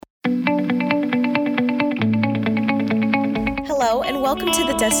Hello, and welcome to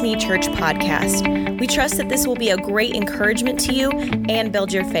the Destiny Church podcast. We trust that this will be a great encouragement to you and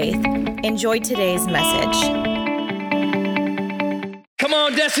build your faith. Enjoy today's message. Come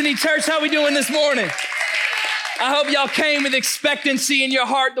on, Destiny Church, how we doing this morning? I hope y'all came with expectancy in your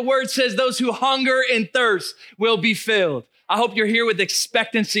heart. The word says those who hunger and thirst will be filled. I hope you're here with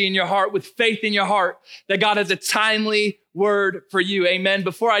expectancy in your heart, with faith in your heart, that God has a timely word for you. Amen.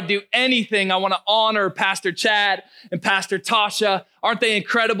 Before I do anything, I want to honor Pastor Chad and Pastor Tasha. Aren't they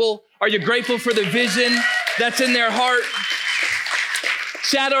incredible? Are you grateful for the vision that's in their heart?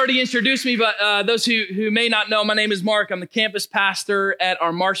 Chad already introduced me, but those who may not know, my name is Mark. I'm the campus pastor at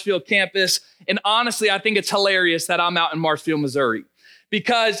our Marshfield campus. And honestly, I think it's hilarious that I'm out in Marshfield, Missouri.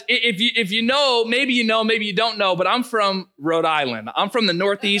 Because if you know, maybe you don't know, but I'm from Rhode Island. I'm from the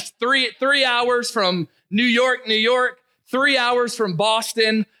Northeast, three hours from New York, 3 hours from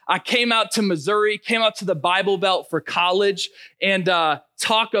Boston. I came out to Missouri, came out to the Bible Belt for college, and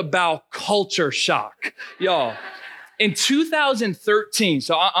talk about culture shock, y'all. In 2013,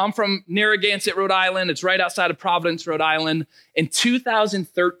 so I'm from Narragansett, Rhode Island. It's right outside of Providence, Rhode Island. In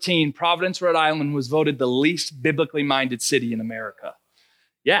 2013, Providence, Rhode Island was voted the least biblically minded city in America.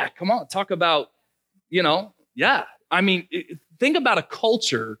 Yeah, come on, talk about, I mean, think about a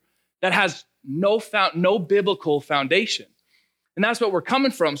culture that has no biblical foundation. And that's what we're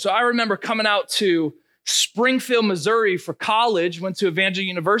coming from. So I remember coming out to Springfield, Missouri for college, went to Evangel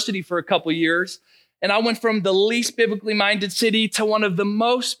University for a couple years, and I went from the least biblically minded city to one of the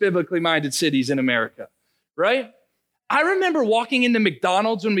most biblically minded cities in America, right? I remember walking into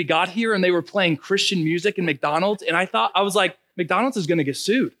McDonald's when we got here and they were playing Christian music in McDonald's, and I was like, McDonald's is gonna get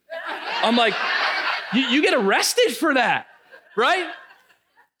sued. I'm like, you get arrested for that, right?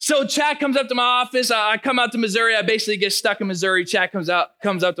 So Chad comes up to my office. I come out to Missouri. I basically get stuck in Missouri. Chad comes up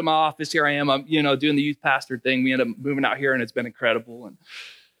to my office. Here I am. I'm, doing the youth pastor thing. We end up moving out here, and it's been incredible. And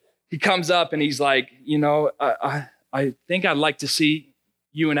he comes up and he's like, I think I'd like to see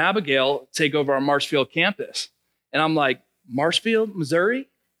you and Abigail take over our Marshfield campus. And I'm like, Marshfield, Missouri?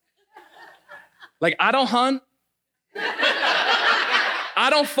 Like, I don't hunt. I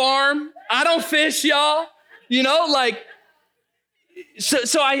don't farm. I don't fish, y'all.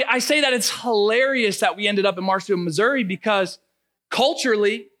 So I say that it's hilarious that we ended up in Marshfield, Missouri, because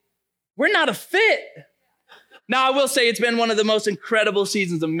culturally, we're not a fit. Now, I will say it's been one of the most incredible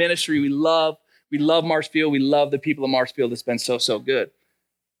seasons of ministry. We love Marshfield. We love the people of Marshfield. It's been so good.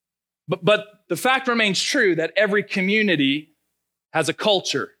 But the fact remains true that every community has a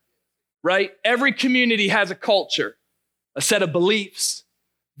culture, right? Every community has a culture, a set of beliefs,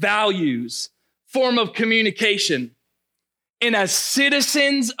 values, form of communication. And as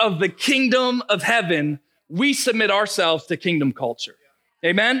citizens of the kingdom of heaven, we submit ourselves to kingdom culture.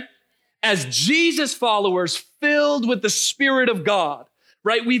 Amen? As Jesus followers filled with the Spirit of God,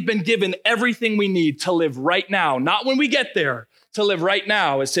 right? We've been given everything we need to live right now, not when we get there, to live right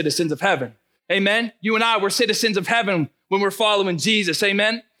now as citizens of heaven. Amen? You and I, we're citizens of heaven when we're following Jesus.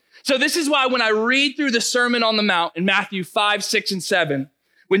 Amen? So this is why when I read through the Sermon on the Mount in Matthew 5, 6, and 7,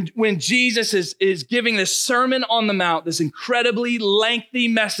 when Jesus is giving this Sermon on the Mount, this incredibly lengthy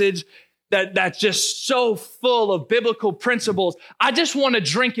message that's just so full of biblical principles, I just want to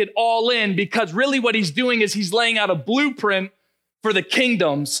drink it all in, because really what he's doing is he's laying out a blueprint for the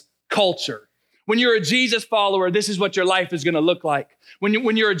kingdom's culture. When you're a Jesus follower, this is what your life is going to look like.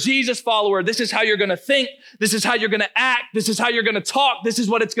 When you're a Jesus follower, this is how you're going to think. This is how you're going to act. This is how you're going to talk. This is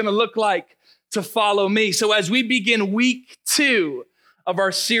what it's going to look like to follow me. So as we begin week 2 of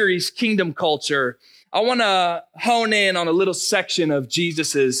our series, Kingdom Culture, I want to hone in on a little section of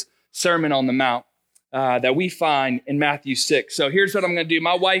Jesus's Sermon on the Mount that we find in Matthew 6. So here's what I'm going to do.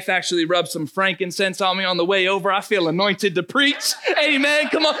 My wife actually rubbed some frankincense on me on the way over. I feel anointed to preach. Amen.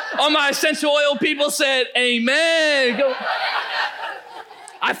 Come on. All my essential oil people said, amen. Go.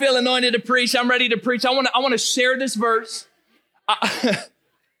 I feel anointed to preach. I'm ready to preach. I want to share this verse.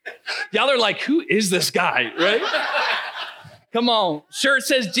 Y'all are like, who is this guy, right? Come on. Sure, it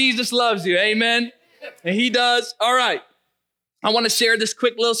says Jesus loves you. Amen. And he does. All right. I want to share this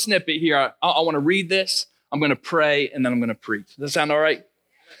quick little snippet here. I want to read this. I'm going to pray, and then I'm going to preach. Does that sound all right?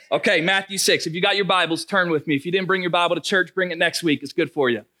 Okay, Matthew 6. If you got your Bibles, turn with me. If you didn't bring your Bible to church, bring it next week. It's good for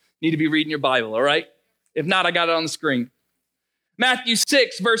you. You need to be reading your Bible, all right? If not, I got it on the screen. Matthew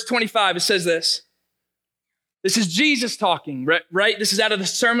 6, verse 25, it says this. This is Jesus talking, right? This is out of the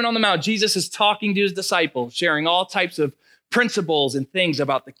Sermon on the Mount. Jesus is talking to his disciples, sharing all types of principles and things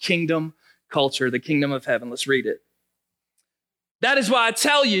about the kingdom culture, the kingdom of heaven. Let's read it. That is why I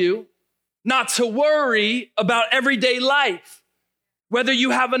tell you not to worry about everyday life, whether you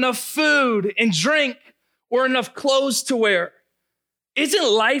have enough food and drink or enough clothes to wear.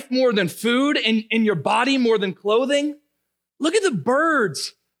 isn't life more than food and your body more than clothing? Look at the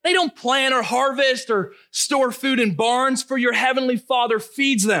birds. They don't plant or harvest or store food in barns, for your heavenly Father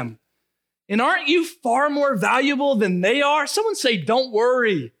feeds them. And aren't you far more valuable than they are? Someone say, don't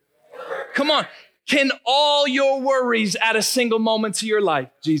worry. Come on. Can all your worries add a single moment to your life?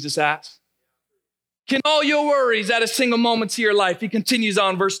 Jesus asked. Can all your worries add a single moment to your life? He continues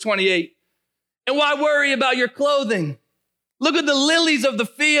on, verse 28. And why worry about your clothing? Look at the lilies of the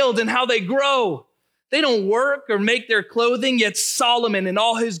field and how they grow. They don't work or make their clothing, yet Solomon in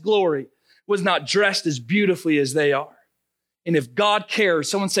all his glory was not dressed as beautifully as they are. And if God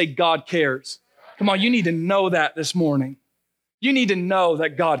cares, someone say God cares. Come on, you need to know that this morning. You need to know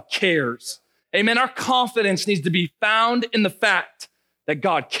that God cares. Amen. Our confidence needs to be found in the fact that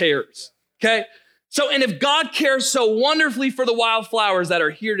God cares. Okay? So, and if God cares so wonderfully for the wildflowers that are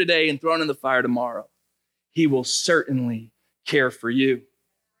here today and thrown in the fire tomorrow, he will certainly care for you.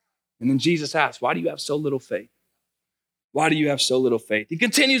 And then Jesus asks, why do you have so little faith? Why do you have so little faith? He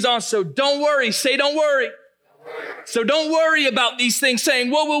continues on, so don't worry. Say, don't worry. So don't worry about these things,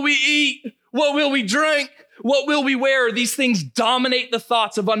 saying, what will we eat? What will we drink? What will we wear? These things dominate the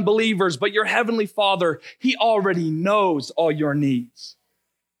thoughts of unbelievers, but your heavenly Father, he already knows all your needs.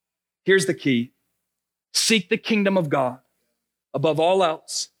 Here's the key. Seek the kingdom of God above all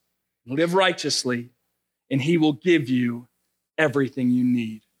else. Live righteously, and he will give you everything you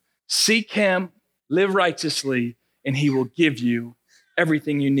need. Seek him, live righteously, and he will give you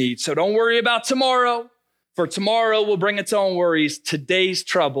everything you need. So don't worry about tomorrow, for tomorrow will bring its own worries. Today's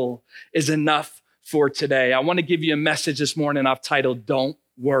trouble is enough for today. I want to give you a message this morning I've titled, Don't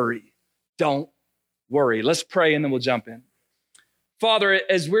Worry. Don't worry. Let's pray and then we'll jump in. Father,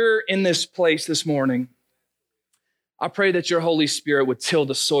 as we're in this place this morning, I pray that your Holy Spirit would till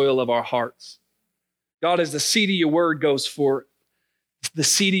the soil of our hearts. God, as the seed of your word goes forth, the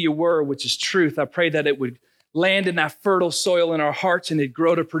seed of your word, which is truth, I pray that it would land in that fertile soil in our hearts and it'd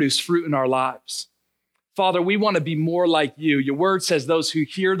grow to produce fruit in our lives. Father, we want to be more like you. Your word says those who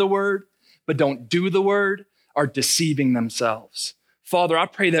hear the word but don't do the word are deceiving themselves. Father, I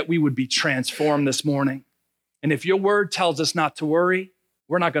pray that we would be transformed this morning. And if your word tells us not to worry,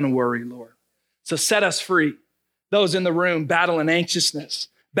 we're not going to worry, Lord. So set us free. Those in the room battling anxiousness,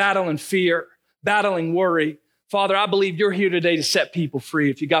 battling fear, battling worry. Father, I believe you're here today to set people free.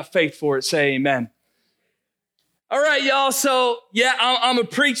 If you got faith for it, say amen. All right, y'all. So yeah, I'm a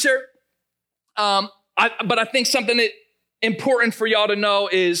preacher. But I think something that important for y'all to know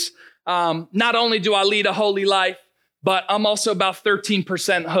is not only do I lead a holy life, but I'm also about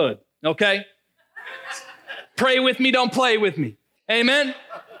 13% hood, okay? Pray with me, don't play with me. Amen?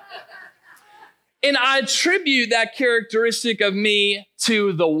 And I attribute that characteristic of me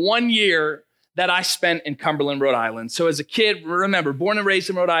to the 1 year that I spent in Cumberland, Rhode Island. So as a kid, remember, born and raised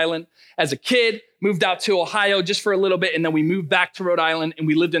in Rhode Island. As a kid, moved out to Ohio just for a little bit, and then we moved back to Rhode Island, and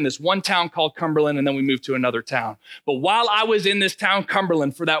we lived in this one town called Cumberland, and then we moved to another town. But while I was in this town,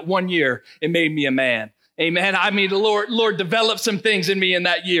 Cumberland, for that 1 year, it made me a man. Amen. I mean, the Lord developed some things in me in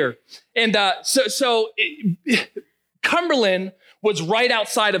that year. And Cumberland was right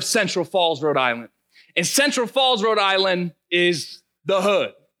outside of Central Falls, Rhode Island. And Central Falls, Rhode Island is the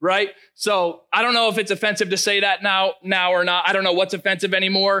hood, right? So I don't know if it's offensive to say that now or not. I don't know what's offensive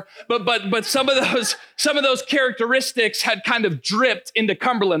anymore. But some of those characteristics had kind of dripped into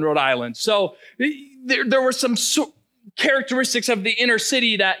Cumberland, Rhode Island. So there were some characteristics of the inner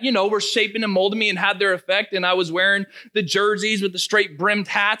city that, were shaping and molding me and had their effect. And I was wearing the jerseys with the straight brimmed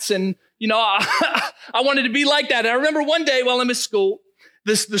hats. And, I wanted to be like that. And I remember one day while I'm at school,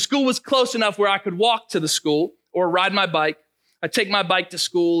 the school was close enough where I could walk to the school or ride my bike. I'd take my bike to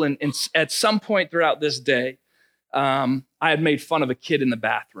school. And at some point throughout this day, I had made fun of a kid in the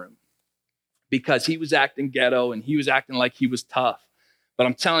bathroom because he was acting ghetto and he was acting like he was tough. But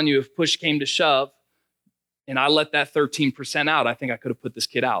I'm telling you, if push came to shove, and I let that 13% out, I think I could have put this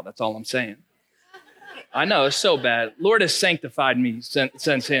kid out. That's all I'm saying. I know, it's so bad. Lord has sanctified me since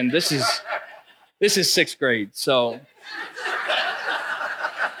then. This is sixth grade, so.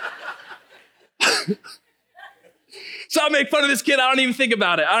 So I make fun of this kid. I don't even think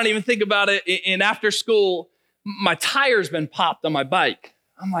about it. And after school, my tire's been popped on my bike.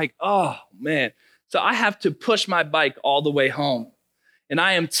 I'm like, oh, man. So I have to push my bike all the way home. And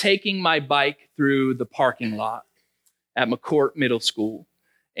I am taking my bike through the parking lot at McCourt Middle School.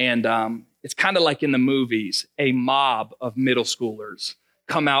 And it's kind of like in the movies, a mob of middle schoolers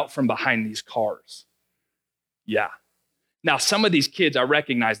come out from behind these cars. Yeah. Now, some of these kids I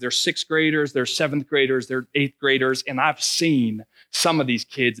recognize, they're sixth graders, they're seventh graders, they're eighth graders, and I've seen Some of these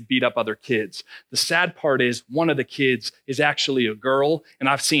kids beat up other kids. The sad part is one of the kids is actually a girl, and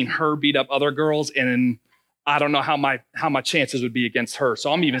I've seen her beat up other girls, and I don't know how my chances would be against her.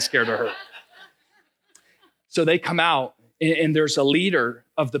 So I'm even scared of her. So they come out, and there's a leader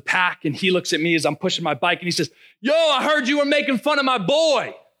of the pack, and he looks at me as I'm pushing my bike, and he says, "Yo, I heard you were making fun of my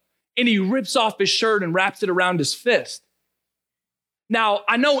boy." And he rips off his shirt and wraps it around his fist. Now,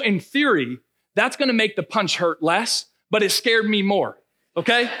 I know in theory, that's going to make the punch hurt less, but it scared me more,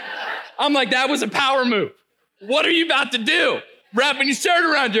 okay? I'm like, that was a power move. What are you about to do? Wrapping your shirt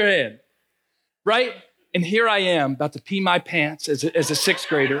around your head, right? And here I am about to pee my pants as a sixth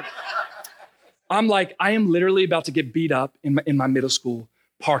grader. I'm like, I am literally about to get beat up in my middle school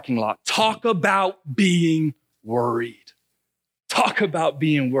parking lot. Talk about being worried. Talk about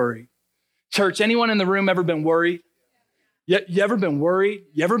being worried. Church, anyone in the room ever been worried? You ever been worried?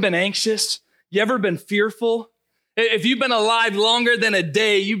 You ever been anxious? You ever been fearful? If you've been alive longer than a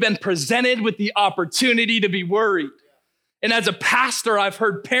day, you've been presented with the opportunity to be worried. And as a pastor, I've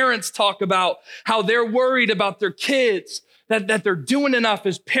heard parents talk about how they're worried about their kids, that they're doing enough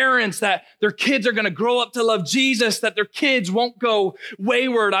as parents, that their kids are going to grow up to love Jesus, that their kids won't go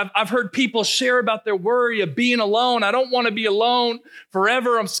wayward. I've heard people share about their worry of being alone. I don't want to be alone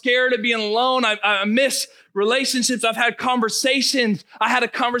forever. I'm scared of being alone. I miss relationships. I've had conversations. I had a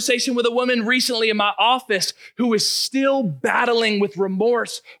conversation with a woman recently in my office who is still battling with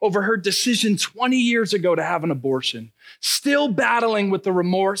remorse over her decision 20 years ago to have an abortion. Still battling with the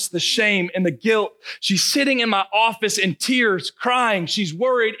remorse, the shame, and the guilt. She's sitting in my office in tears, crying. She's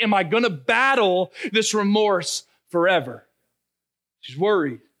worried, am I going to battle this remorse forever? She's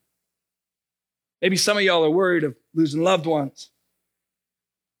worried. Maybe some of y'all are worried of losing loved ones.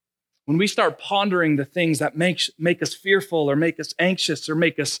 When we start pondering the things that make us fearful or make us anxious or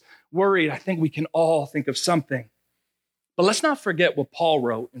make us worried, I think we can all think of something. But let's not forget what Paul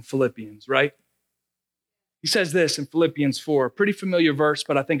wrote in Philippians, right? He says this in Philippians 4, a pretty familiar verse,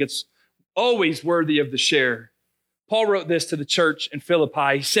 but I think it's always worthy of the share. Paul wrote this to the church in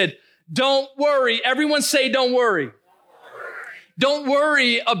Philippi. He said, don't worry. Everyone say, don't worry. Don't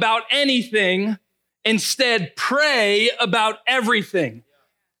worry about anything. Instead, pray about everything.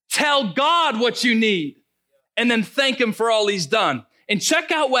 Tell God what you need and then thank him for all he's done. And check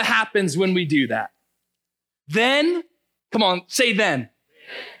out what happens when we do that. Then, come on, say then.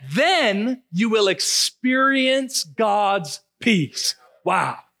 Then you will experience God's peace.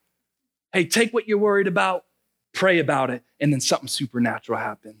 Wow. Hey, take what you're worried about, pray about it, and then something supernatural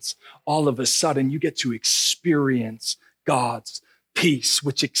happens. All of a sudden, you get to experience God's peace,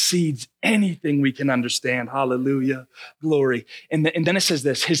 which exceeds anything we can understand. Hallelujah. Glory. And then it says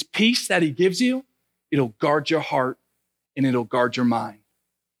this, his peace that he gives you, it'll guard your heart and it'll guard your mind.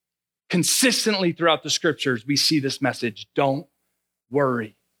 Consistently throughout the scriptures, we see this message, don't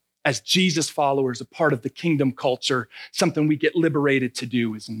worry. As Jesus followers, a part of the kingdom culture, something we get liberated to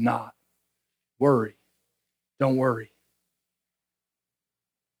do is not worry. Don't worry.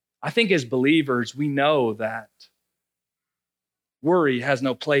 I think as believers, we know that worry has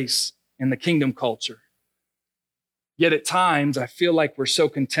no place in the kingdom culture. Yet at times, I feel like we're so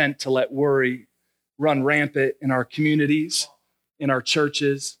content to let worry run rampant in our communities, in our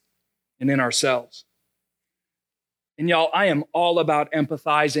churches, and in ourselves. And y'all, I am all about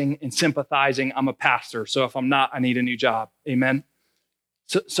empathizing and sympathizing. I'm a pastor, so if I'm not, I need a new job. Amen?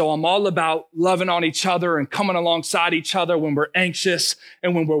 So I'm all about loving on each other and coming alongside each other when we're anxious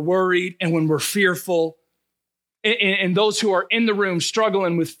and when we're worried and when we're fearful. And those who are in the room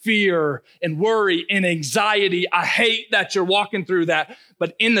struggling with fear and worry and anxiety, I hate that you're walking through that.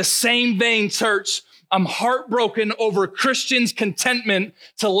 But in the same vein, church, I'm heartbroken over Christians' contentment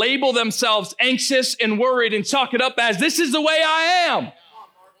to label themselves anxious and worried and chalk it up as, this is the way I am.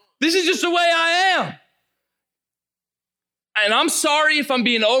 This is just the way I am. And I'm sorry if I'm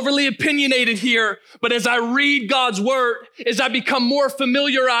being overly opinionated here, but as I read God's word, as I become more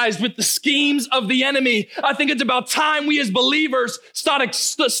familiarized with the schemes of the enemy, I think it's about time we as believers stopped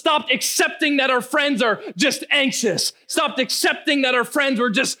accepting that our friends are just anxious, stopped accepting that our friends were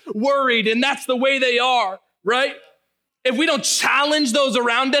just worried, and that's the way they are, right? If we don't challenge those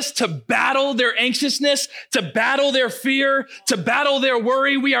around us to battle their anxiousness, to battle their fear, to battle their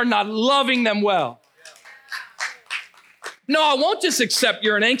worry, we are not loving them well. No, I won't just accept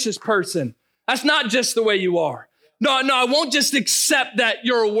you're an anxious person. That's not just the way you are. No, I won't just accept that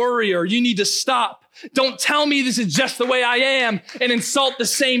you're a worrier. You need to stop Don't tell me this is just the way I am and insult the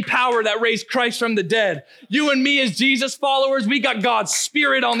same power that raised Christ from the dead. You and me as Jesus followers, we got God's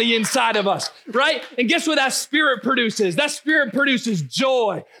Spirit on the inside of us, right? And guess what that Spirit produces? That Spirit produces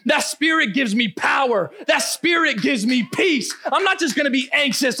joy. That Spirit gives me power. That Spirit gives me peace. I'm not just going to be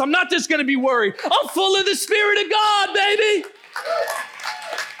anxious. I'm not just going to be worried. I'm full of the Spirit of God, baby.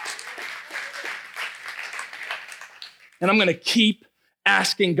 And I'm going to keep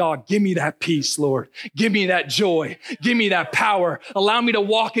asking God, give me that peace, Lord. Give me that joy. Give me that power. Allow me to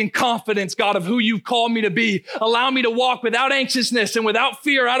walk in confidence, God, of who you've called me to be. Allow me to walk without anxiousness and without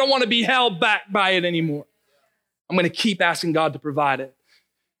fear. I don't want to be held back by it anymore. I'm going to keep asking God to provide it.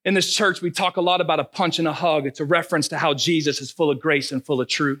 In this church, we talk a lot about a punch and a hug. It's a reference to how Jesus is full of grace and full of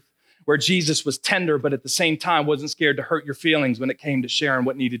truth, where Jesus was tender, but at the same time wasn't scared to hurt your feelings when it came to sharing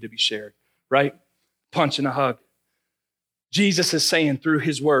what needed to be shared, right? Punch and a hug. Jesus is saying through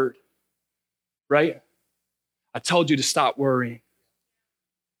his word, right? I told you to stop worrying.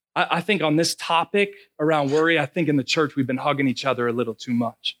 I think on this topic around worry, I think in the church we've been hugging each other a little too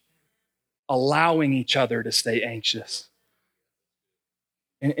much, allowing each other to stay anxious.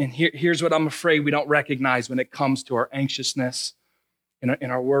 And here's what I'm afraid we don't recognize when it comes to our anxiousness and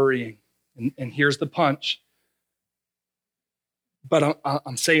our worrying. And here's the punch. But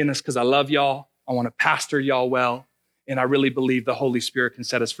I'm saying this because I love y'all. I want to pastor y'all well. And I really believe the Holy Spirit can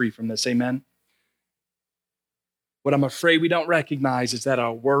set us free from this. Amen. What I'm afraid we don't recognize is that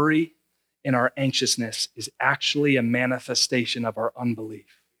our worry and our anxiousness is actually a manifestation of our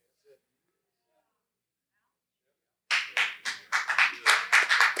unbelief.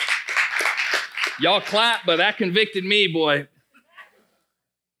 Y'all clap, but that convicted me, boy.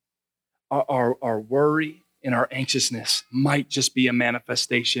 Our worry and our anxiousness might just be a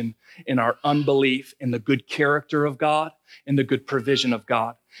manifestation in our unbelief in the good character of God and the good provision of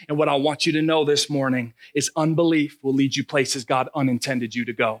God. And what I want you to know this morning is unbelief will lead you places God unintended you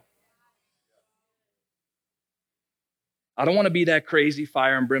to go. I don't want to be that crazy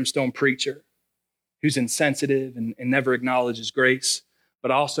fire and brimstone preacher who's insensitive and never acknowledges grace, but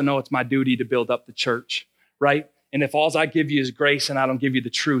I also know it's my duty to build up the church, right? And if all I give you is grace and I don't give you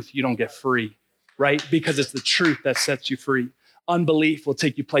the truth, you don't get free. Right? Because it's the truth that sets you free. Unbelief will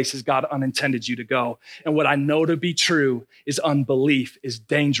take you places God unintended you to go. And what I know to be true is unbelief is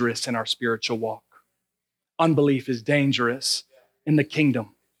dangerous in our spiritual walk. Unbelief is dangerous in the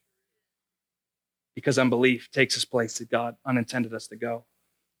kingdom because unbelief takes us places God unintended us to go.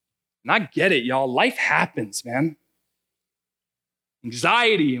 And I get it, y'all. Life happens, man.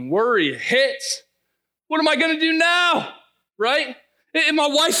 Anxiety and worry, it hits. What am I going to do now? Right? If my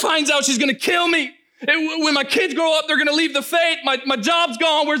wife finds out, she's going to kill me. When my kids grow up, they're going to leave the faith. My job's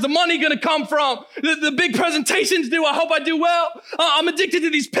gone. Where's the money going to come from? The big presentations due. I hope I do well. I'm addicted to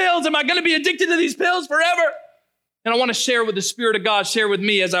these pills. Am I going to be addicted to these pills forever? And I want to share with the Spirit of God, share with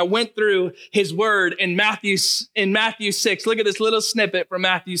me as I went through his word in Matthew 6. Look at this little snippet from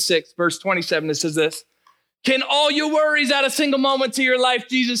Matthew 6, verse 27. It says this. Can all your worries add a single moment to your life,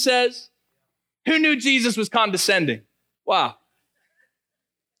 Jesus says? Who knew Jesus was condescending? Wow.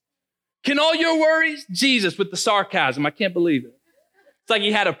 Can all your worries? Jesus with the sarcasm. I can't believe it. It's like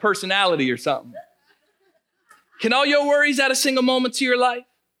he had a personality or something. Can all your worries add a single moment to your life?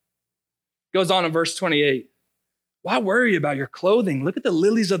 Goes on in verse 28. Why worry about your clothing? Look at the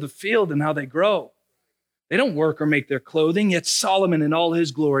lilies of the field and how they grow. They don't work or make their clothing, yet Solomon in all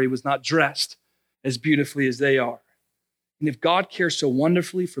his glory was not dressed as beautifully as they are. And if God cares so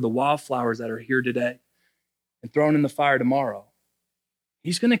wonderfully for the wildflowers that are here today and thrown in the fire tomorrow,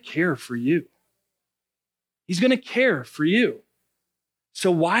 he's going to care for you. He's going to care for you.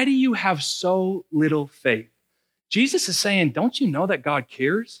 So why do you have so little faith? Jesus is saying, don't you know that God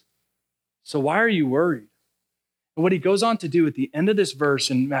cares? So why are you worried? And what he goes on to do at the end of this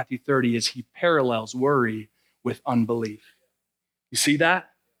verse in Matthew 30 is he parallels worry with unbelief. You see that?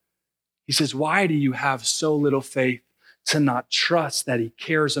 He says, why do you have so little faith to not trust that he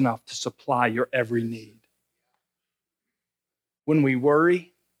cares enough to supply your every need? When we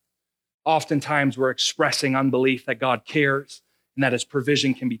worry, oftentimes we're expressing unbelief that God cares and that his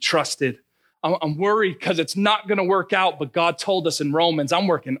provision can be trusted. I'm worried because it's not going to work out, but God told us in Romans, I'm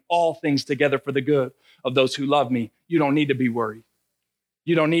working all things together for the good of those who love me. You don't need to be worried.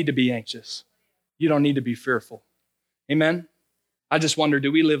 You don't need to be anxious. You don't need to be fearful. Amen? I just wonder,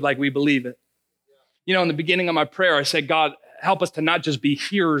 do we live like we believe it? You know, in the beginning of my prayer, I said, God, help us to not just be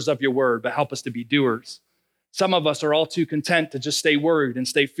hearers of your word, but help us to be doers. Some of us are all too content to just stay worried and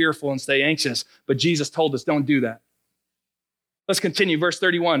stay fearful and stay anxious, but Jesus told us don't do that. Let's continue, verse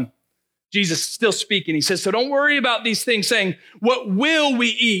 31. Jesus still speaking. He says, so don't worry about these things, saying, what will we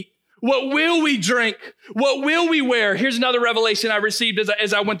eat? What will we drink? What will we wear? Here's another revelation I received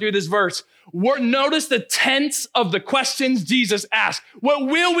as I went through this verse. Notice the tense of the questions Jesus asked. What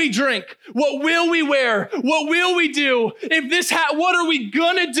will we drink? What will we wear? What will we do? What are we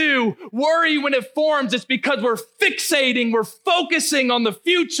gonna do? Worry, when it forms, it's because we're focusing on the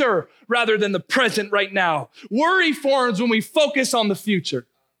future rather than the present right now. Worry forms when we focus on the future.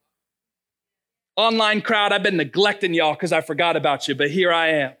 Online crowd, I've been neglecting y'all because I forgot about you, but here I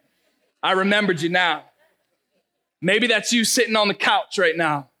am. I remembered you now. Maybe that's you sitting on the couch right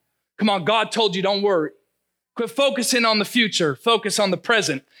now. Come on, God told you don't worry. Quit focusing on the future. Focus on the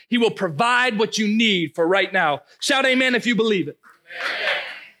present. He will provide what you need for right now. Shout amen if you believe it. Amen.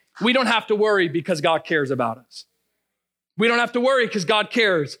 We don't have to worry because God cares about us. We don't have to worry because God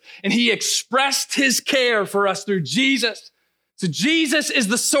cares. And he expressed his care for us through Jesus. So Jesus is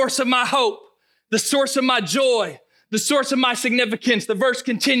the source of my hope, the source of my joy, the source of my significance. The verse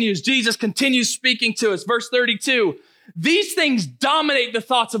continues. Jesus continues speaking to us. Verse 32, these things dominate the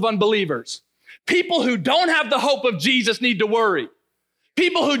thoughts of unbelievers. People who don't have the hope of Jesus need to worry.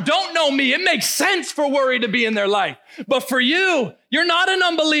 People who don't know me, it makes sense for worry to be in their life. But for you, you're not an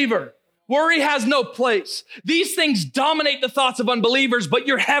unbeliever. Worry has no place. These things dominate the thoughts of unbelievers, but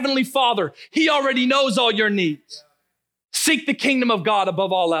your heavenly Father, he already knows all your needs. Seek the kingdom of God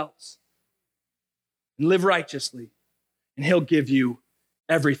above all else and live righteously, and he'll give you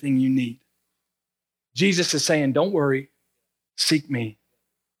everything you need. Jesus is saying, don't worry, seek me,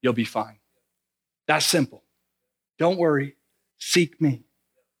 you'll be fine. That's simple. Don't worry, seek me,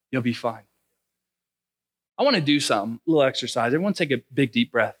 you'll be fine. I want to do something, a little exercise. Everyone take a big, deep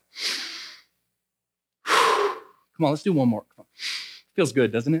breath. Come on, let's do one more. Come on. Feels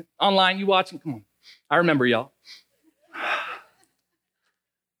good, doesn't it? Online, you watching? Come on. I remember y'all.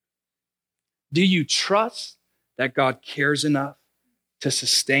 Do you trust that God cares enough to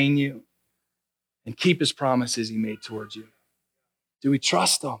sustain you and keep his promises he made towards you? Do we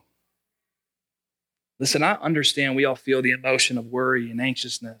trust him? Listen, I understand we all feel the emotion of worry and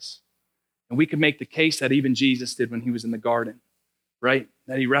anxiousness. And we could make the case that even Jesus did when he was in the garden, right?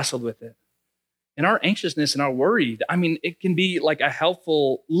 That he wrestled with it. And our anxiousness and our worry, it can be like a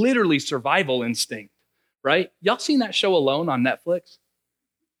helpful, literally survival instinct, right? Y'all seen that show Alone on Netflix?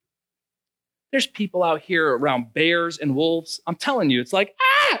 There's people out here around bears and wolves. I'm telling you, it's like,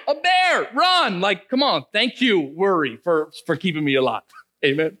 a bear, run. Like, come on, thank you, worry, for keeping me alive.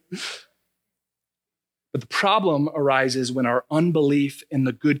 Amen. But the problem arises when our unbelief in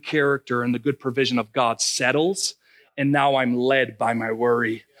the good character and the good provision of God settles, and now I'm led by my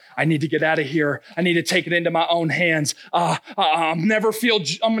worry. I need to get out of here. I need to take it into my own hands. I'm never going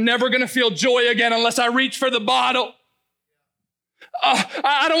to feel joy again unless I reach for the bottle.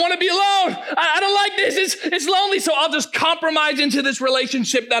 I don't want to be alone. I don't like this. It's lonely. So I'll just compromise into this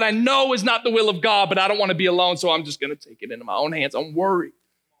relationship that I know is not the will of God, but I don't want to be alone. So I'm just going to take it into my own hands. I'm worried.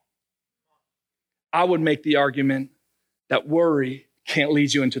 I would make the argument that worry can't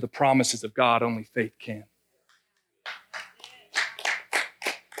lead you into the promises of God. Only faith can.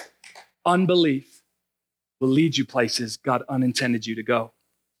 Unbelief will lead you places God unintended you to go.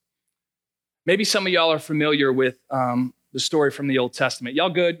 Maybe some of y'all are familiar with the story from the Old Testament.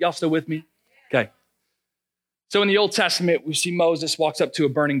 Y'all good? Y'all still with me? Okay. So in the Old Testament, we see Moses walks up to a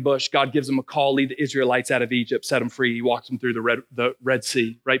burning bush. God gives him a call, lead the Israelites out of Egypt, set them free. He walks them through the Red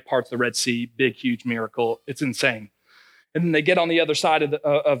Sea, right? Parts of the Red Sea, big, huge miracle. It's insane. And then they get on the other side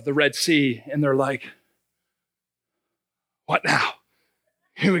of the Red Sea, and they're like, what now?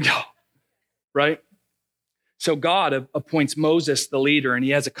 Here we go, right? So God appoints Moses the leader, and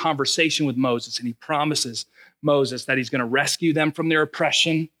he has a conversation with Moses, and he promises Moses that he's going to rescue them from their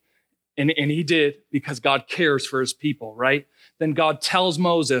oppression. And he did, because God cares for his people, right? Then God tells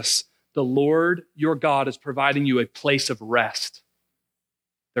Moses, the Lord your God is providing you a place of rest.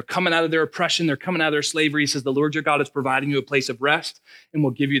 They're coming out of their oppression. They're coming out of their slavery. He says, the Lord your God is providing you a place of rest and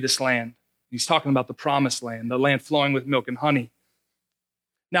will give you this land. He's talking about the promised land, the land flowing with milk and honey.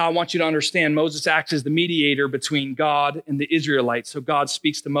 Now, I want you to understand, Moses acts as the mediator between God and the Israelites. So God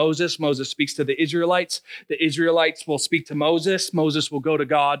speaks to Moses. Moses speaks to the Israelites. The Israelites will speak to Moses. Moses will go to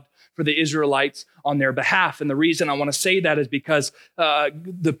God for the Israelites on their behalf. And the reason I want to say that is because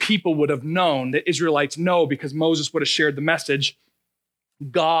the people would have known, the Israelites know, because Moses would have shared the message.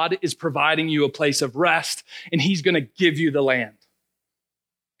 God is providing you a place of rest, and he's going to give you the land.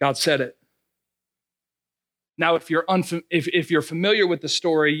 God said it. Now, if you're familiar with the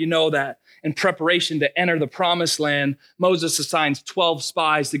story, you know that in preparation to enter the promised land, Moses assigns 12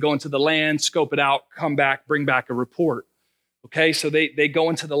 spies to go into the land, scope it out, come back, bring back a report. Okay, so they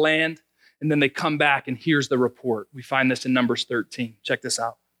go into the land, and then they come back, and here's the report. We find this in Numbers 13. Check this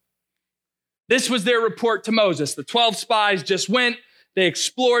out. This was their report to Moses. The 12 spies just went, they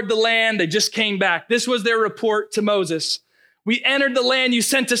explored the land, they just came back. This was their report to Moses. We entered the land you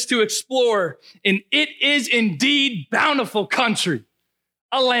sent us to explore, and it is indeed bountiful country,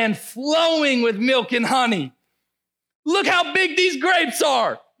 a land flowing with milk and honey. Look how big these grapes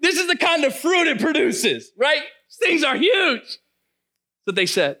are. This is the kind of fruit it produces, right? These things are huge. That's what they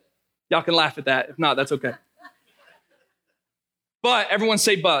said. Y'all can laugh at that. If not, that's okay. But, everyone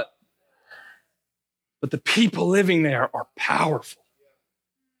say but. But the people living there are powerful.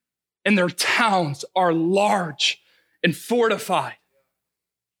 And their towns are large and fortified.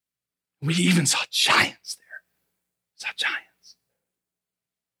 We even saw giants there. Saw giants.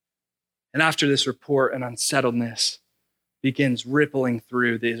 And after this report, an unsettledness begins rippling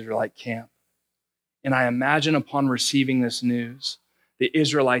through the Israelite camp. And I imagine upon receiving this news, the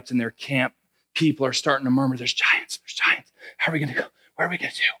Israelites in their camp, people are starting to murmur, there's giants. How are we going to go? Where are we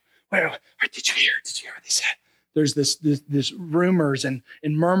going to do? Did you hear what they said? There's this rumors and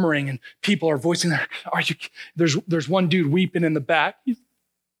murmuring, and people are voicing that. There's one dude weeping in the back. There's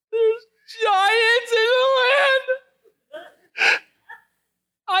giants in the land.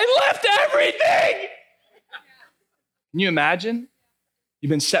 I left everything. Can you imagine? You've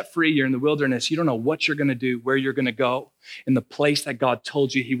been set free. You're in the wilderness. You don't know what you're going to do, where you're going to go. And the place that God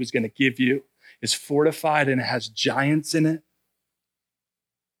told you he was going to give you is fortified and it has giants in it.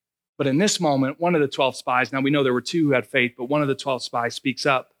 But in this moment, one of the 12 spies, now we know there were 2 who had faith, but one of the 12 spies speaks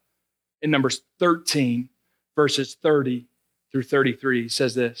up. In Numbers 13, verses 30 through 33, he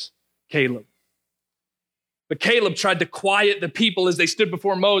says this, Caleb. But Caleb tried to quiet the people as they stood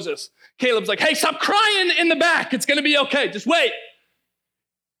before Moses. Caleb's like, hey, stop crying in the back. It's going to be okay. Just wait.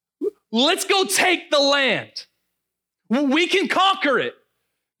 Let's go take the land. We can conquer it.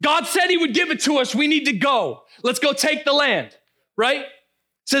 God said he would give it to us. We need to go. Let's go take the land, right?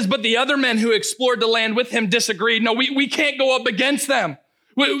 It says, but the other men who explored the land with him disagreed. No, we can't go up against them.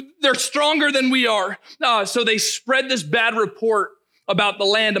 They're stronger than we are. So they spread this bad report about the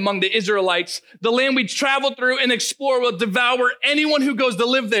land among the Israelites. The land we traveled through and explore will devour anyone who goes to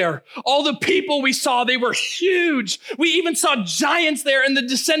live there. All the people we saw, they were huge. We even saw giants there and the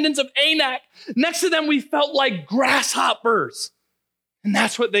descendants of Anak. Next to them, we felt like grasshoppers. And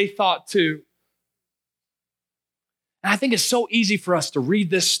that's what they thought too. And I think it's so easy for us to read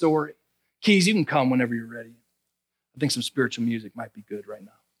this story. Keys, you can come whenever you're ready. I think some spiritual music might be good right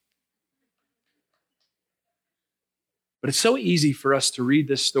now. But it's so easy for us to read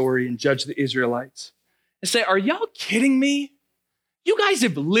this story and judge the Israelites and say, are y'all kidding me? You guys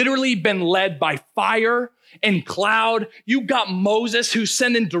have literally been led by fire and cloud. You got Moses who's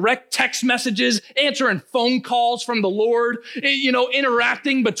sending direct text messages, answering phone calls from the Lord,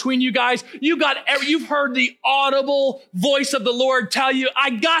 interacting between you guys. You've heard the audible voice of the Lord tell you,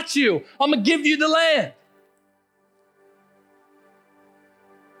 I got you. I'm going to give you the land.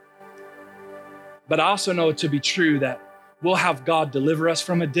 But I also know it to be true that we'll have God deliver us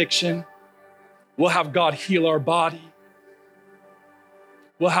from addiction. We'll have God heal our body.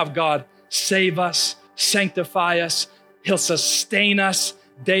 We'll have God save us, sanctify us. He'll sustain us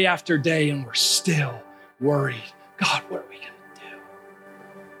day after day, and we're still worried. God, what are we going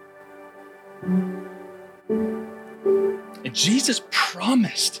to do? And Jesus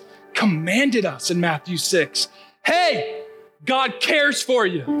promised, commanded us in Matthew 6, hey, God cares for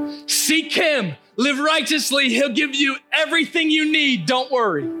you. Seek him. Live righteously. He'll give you everything you need. Don't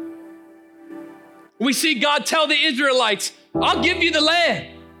worry. We see God tell the Israelites, I'll give you the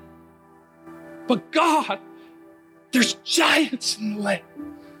land. But God, there's giants in the land.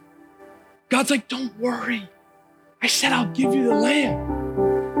 God's like, don't worry. I said, I'll give you the land.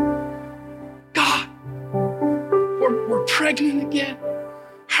 God, we're pregnant again.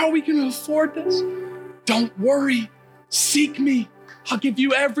 How are we going to afford this? Don't worry. Seek me. I'll give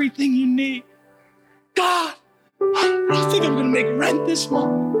you everything you need. God, I think I'm going to make rent this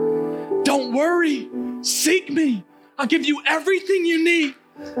month. Don't worry. Seek me. I'll give you everything you need.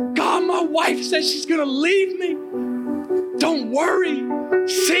 God, my wife says she's going to leave me. Don't worry.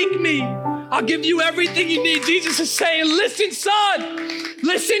 Seek me. I'll give you everything you need. Jesus is saying, listen, son.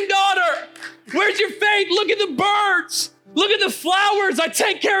 Listen, daughter. Where's your faith? Look at the birds. Look at the flowers. I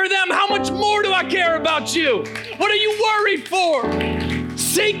take care of them. How much more do I care about you? What are you worried for?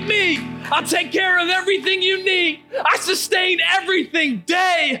 Seek me. I'll take care of everything you need. I sustain everything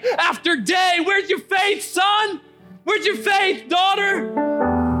day after day. Where's your faith, son? Where's your faith, daughter?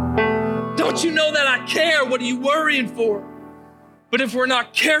 Don't you know that I care? What are you worrying for? But if we're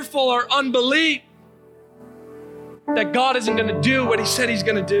not careful, our unbelief that God isn't going to do what he said he's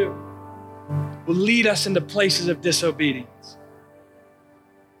going to do will lead us into places of disobedience.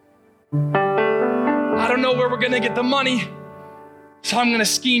 don't know where we're gonna get the money, so I'm gonna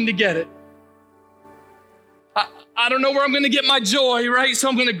scheme to get it. I don't know where I'm gonna get my joy, right? So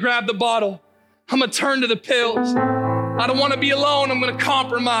I'm gonna grab the bottle. I'm gonna turn to the pills. I don't wanna be alone, I'm gonna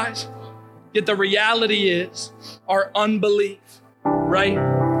compromise. Yet the reality is our unbelief, right?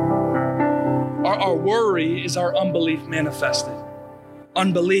 Our worry is our unbelief manifested.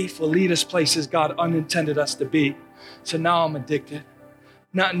 Unbelief will lead us places God unintended us to be. So now I'm addicted.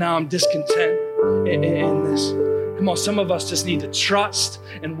 Now I'm discontent in this. Come on, some of us just need to trust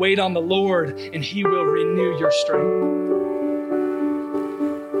and wait on the Lord, and He will renew your strength.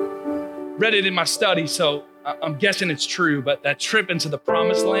 Read it in my study, so I'm guessing it's true, but that trip into the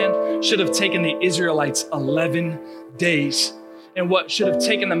promised land should have taken the Israelites 11 days. And what should have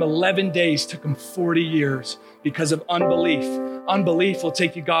taken them 11 days took them 40 years because of unbelief. Unbelief will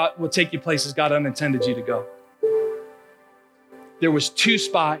take you places God unintended you to go. There was 2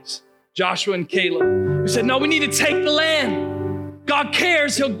 spies, Joshua and Caleb, who said, no, we need to take the land. God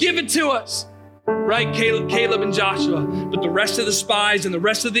cares, He'll give it to us. Right, Caleb and Joshua. But the rest of the spies and the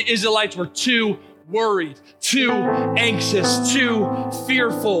rest of the Israelites were too worried, too anxious, too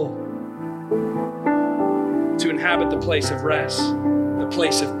fearful to inhabit the place of rest, the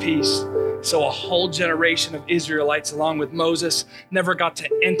place of peace. So a whole generation of Israelites, along with Moses, never got to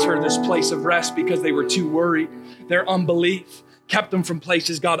enter this place of rest because they were too worried. Their unbelief kept them from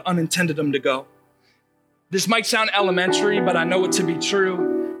places God unintended them to go. This might sound elementary, but I know it to be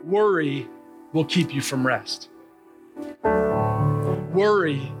true. Worry will keep you from rest.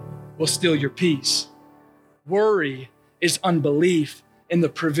 Worry will steal your peace. Worry is unbelief in the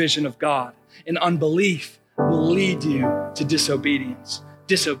provision of God. And unbelief will lead you to disobedience.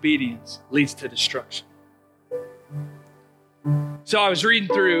 Disobedience leads to destruction. So I was reading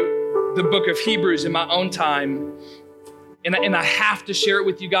through the book of Hebrews in my own time, and I have to share it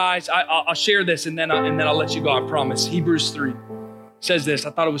with you guys. I'll share this and then I'll let you go, I promise. Hebrews 3 says this.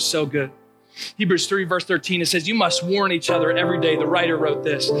 I thought it was so good. Hebrews 3 verse 13, it says, you must warn each other every day. The writer wrote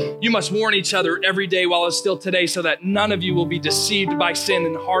this. You must warn each other every day while it's still today, so that none of you will be deceived by sin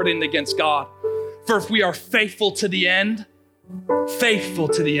and hardened against God. For if we are faithful to the end,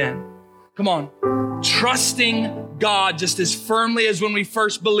 come on, trusting God just as firmly as when we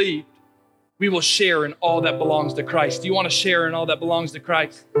first believed, we will share in all that belongs to Christ. Do you want to share in all that belongs to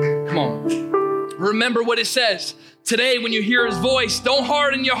Christ? Come on. Remember what it says. Today, when you hear His voice, don't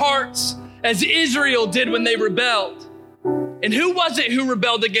harden your hearts as Israel did when they rebelled. And who was it who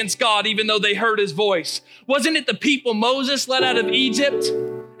rebelled against God even though they heard His voice? Wasn't it the people Moses led out of Egypt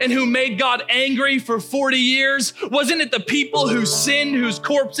and who made God angry for 40 years? Wasn't it the people who sinned, whose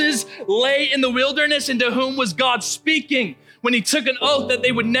corpses lay in the wilderness, and to whom was God speaking when He took an oath that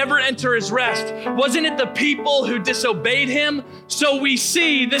they would never enter His rest? Wasn't it the people who disobeyed Him? So we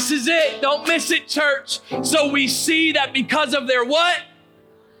see, this is it, don't miss it, church. So we see that because of their what?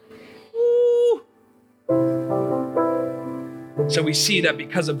 Woo. So we see that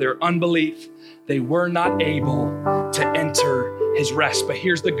because of their unbelief, they were not able to enter His rest. But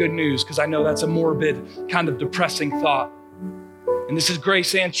here's the good news, because I know that's a morbid, kind of depressing thought. And this is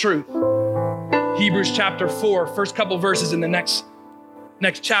grace and truth. Hebrews chapter 4, first couple verses in the next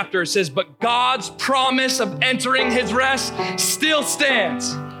chapter, it says, but God's promise of entering His rest still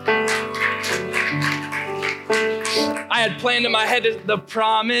stands. I had planned in my head, the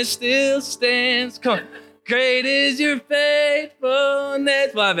promise still stands. Come on. Great is your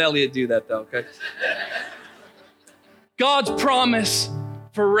faithfulness. We'll have Elliot do that though, okay? God's promise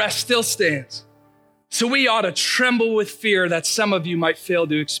for rest still stands. So we ought to tremble with fear that some of you might fail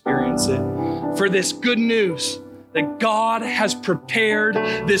to experience it. For this good news that God has prepared,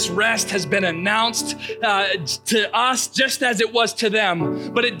 this rest has been announced to us just as it was to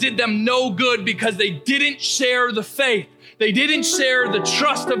them. But it did them no good because they didn't share the faith. They didn't share the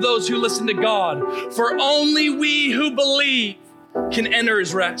trust of those who listen to God. For only we who believe can enter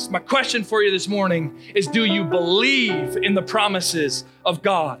His rest. My question for you this morning is, do you believe in the promises of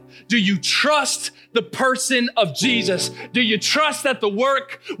God? Do you trust the person of Jesus? Do you trust that the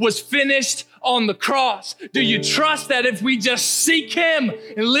work was finished on the cross? Do you trust that if we just seek Him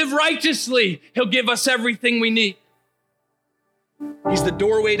and live righteously, He'll give us everything we need? He's the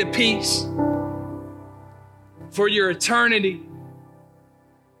doorway to peace for your eternity,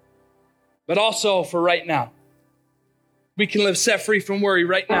 but also for right now. We can live set free from worry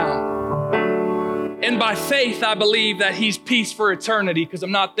right now. And by faith, I believe that He's peace for eternity, because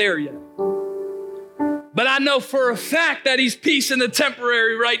I'm not there yet. But I know for a fact that He's peace in the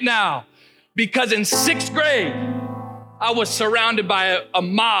temporary right now, because in 6th grade, I was surrounded by a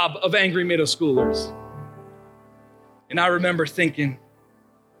mob of angry middle schoolers. And I remember thinking,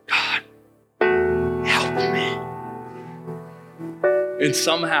 God, help And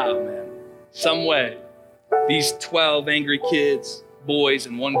somehow, man, some way, these 12 angry kids, boys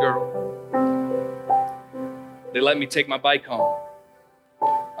and one girl, they let me take my bike home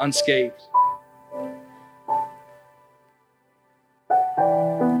unscathed.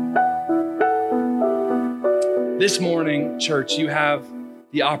 This morning, church, you have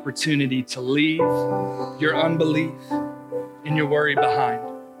the opportunity to leave your unbelief and your worry behind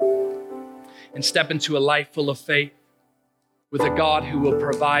and step into a life full of faith with a God who will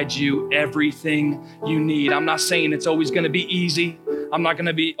provide you everything you need. I'm not saying it's always going to be easy. I'm not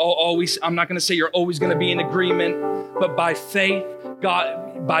going to say you're always going to be in agreement, but by faith,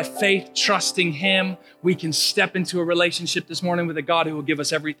 trusting Him, we can step into a relationship this morning with a God who will give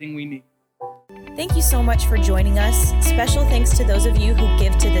us everything we need. Thank you so much for joining us. Special thanks to those of you who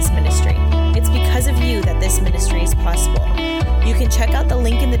give to this ministry. It's because of you that this ministry is possible. You can check out the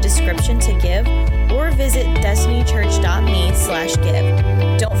link in the description to give or visit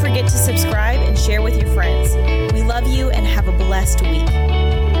destinychurch.me/give. Don't forget to subscribe and share with your friends. We love you and have a blessed week.